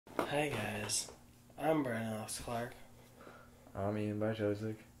Hey guys, I'm Brian Alex Clark. I'm Ian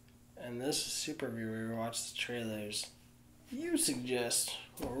Bartosik. And this is SuperViewer. We watch the trailers you suggest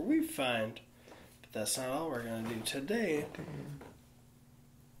or we find. But that's not all we're going to do today.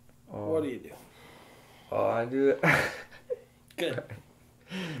 What do you do? Oh, I do it. Good.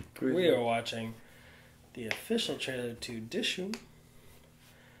 We are watching the official trailer to DISHOOM.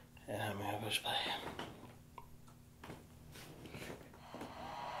 And I'm going to push play.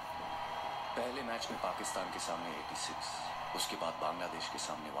 पहले match में पाकिस्तान के सामने 86, उसके बाद बांग्लादेश के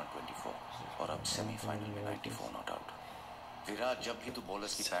सामने 124 और अब सेमीफाइनल में 94 नॉट आउट। विराट जब भी तू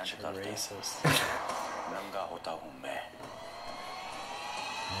बॉलर्स की पैंट उतारता है, नंगा होता हूँ मैं।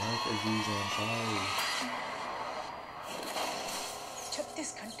 36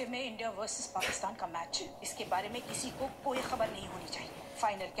 घंटे में इंडिया वर्सेस पाकिस्तान का मैच है। इसके बारे में किसी को कोई खबर नहीं होनी चाहिए।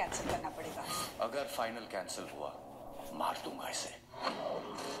 फाइनल कैंसिल करना पड़ेगा। अगर फाइनल कैंसिल हुआ, मार दूंगा इसे।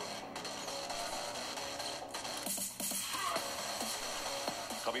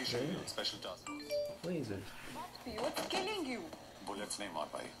 कभी special task Lasers. What's killing you? Bullets नहीं मार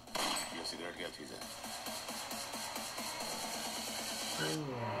पाई। ये सिगरेट क्या चीज है?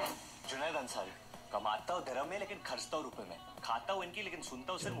 जुनैद अंसारी कमाता हूँ दिरहम में लेकिन खर्चता हूँ रुपए में, खाता हूँ इनकी लेकिन सुनता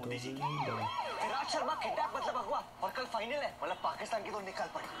हूँ सिर्फ मोदी जी की। विराट शर्मा किडनैप मतलब हुआ और कल फाइनल है, मतलब पाकिस्तान की तो निकल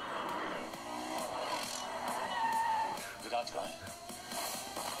पड़ी। विराट कहाँ है?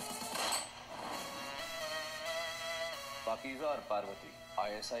 पाकीज़ा और पार्वती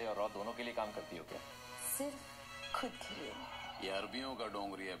ISI और रॉ दोनों के लिए काम करती हो क्या? सिर्फ खुद के लिए। ये अरबियों का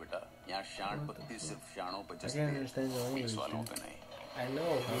डोंगरी है बेटा। यहाँ शान पत्ती सिर्फ शानों पे जचती है, पुलिस वालों पे नहीं। I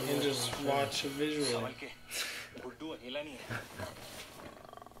know, you can just watch it visually. सवाल के गुड्डू अकेला नहीं है।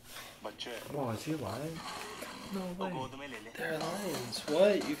 बच्चे Oh, is he lying? No वो way. गोद में ले ले। They're lions.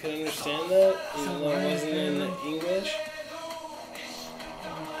 What? You can understand that? Even though it wasn't in English?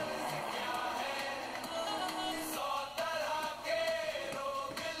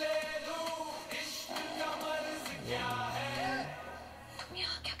 तुम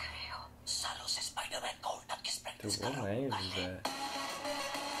यहाँ क्या कर रहे हो? सालों से स्पाइडरमैन का उल्टा किस प्रैक्टिस Dude, कर what रहा हूँ? language is that?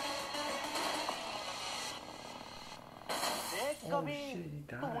 देख Oh, कभी shit, he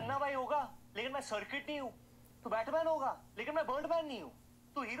तू died. मुन्ना भाई होगा लेकिन मैं सर्किट नहीं हूँ। तू बैटमैन होगा लेकिन मैं बर्डमैन नहीं हूँ।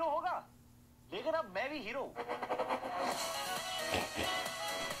 तू हीरो होगा लेकिन अब मैं भी हीरो हूँ।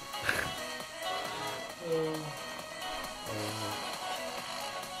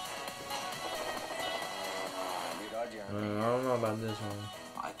 विराट यहाँ I don't know about this one.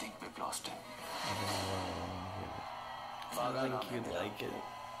 I think we've lost him. I don't know what I think you'd like it.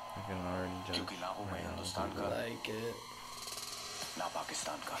 I can already judge. क्योंकि ना हूँ मैं right now. हिंदुस्तान का, Like it. ना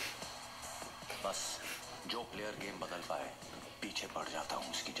पाकिस्तान का। बस जो प्लेयर गेम बदल पाए, पीछे पड़ जाता हूँ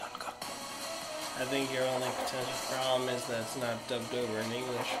उसकी जान का। I think your only potential problem is that it's not dubbed over in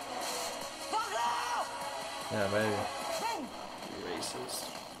English. Yeah, maybe. You racist.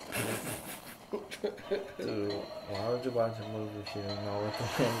 Dude, why would you watch a movie if you don't know what the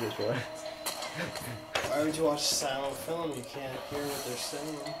language was? Why would you watch a silent film? You can't hear what they're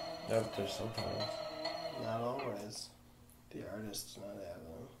saying. Yep, there's sometimes. Not always. The artist's not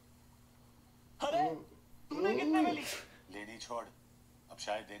having अरे तूने कितने में ली? लेनी छोड़, अब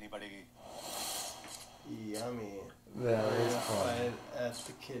शायद देनी पड़ेगी। them. Yummy. That is fun. Right at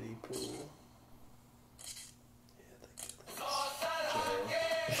the kiddie pool. Yeah, the kiddie.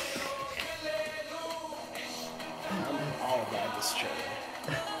 I'm all about this trailer.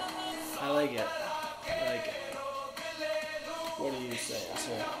 I like it. I like it. What are you saying,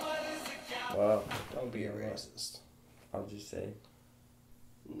 sir? Well, Don't be a racist. I'll just say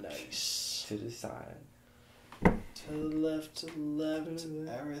Nice. to the side. To the left,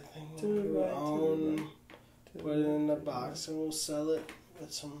 everything To the we right, to the own. left, to Put the it in a left, box and we'll sell it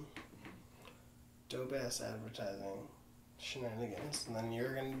with some dope ass advertising shenanigans. And then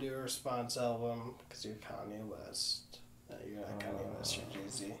you're gonna do a response album because you're Kanye West. No, you're not Kanye West, you're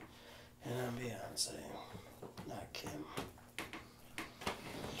Jay-Z. And I'm Beyonce, not Kim.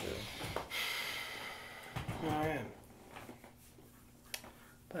 Alright.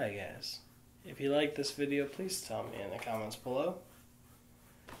 Bye guys. If you like this video, please tell me in the comments below.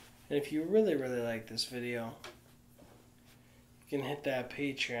 And if you really, really like this video, you can hit that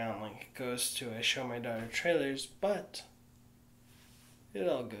Patreon link. It goes to I Show My Daughter Trailers, but it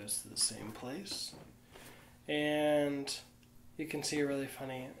all goes to the same place. And you can see a really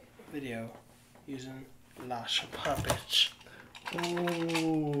funny video using Lasha Puppet.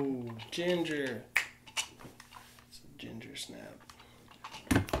 Ooh, ginger. It's a ginger snap.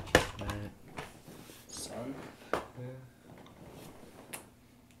 Right. Son,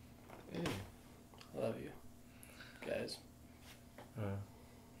 Yeah. love you. Guys.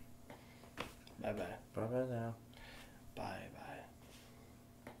 Bye bye. Bye bye now. Bye bye.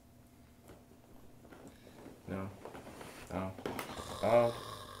 No. No. Oh.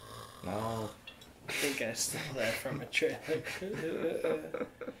 No. I think I stole that from a trailer.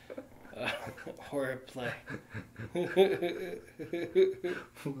 Horror play.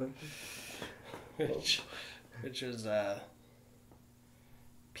 which was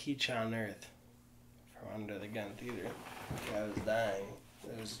Peach on Earth from Under the Gun Theater. I was dying.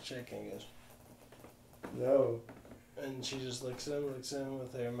 There was a chick and goes, No. and she just looks at him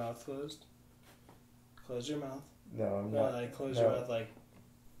with her mouth closed. Close your mouth. No, I'm No, not. like close your mouth like.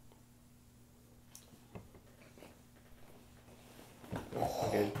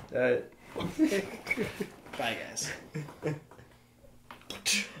 Okay. Bye, guys.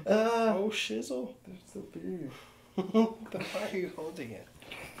 Ah, Oh, shizzle. there's the beer. Why are you holding it?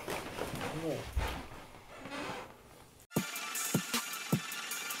 Come on.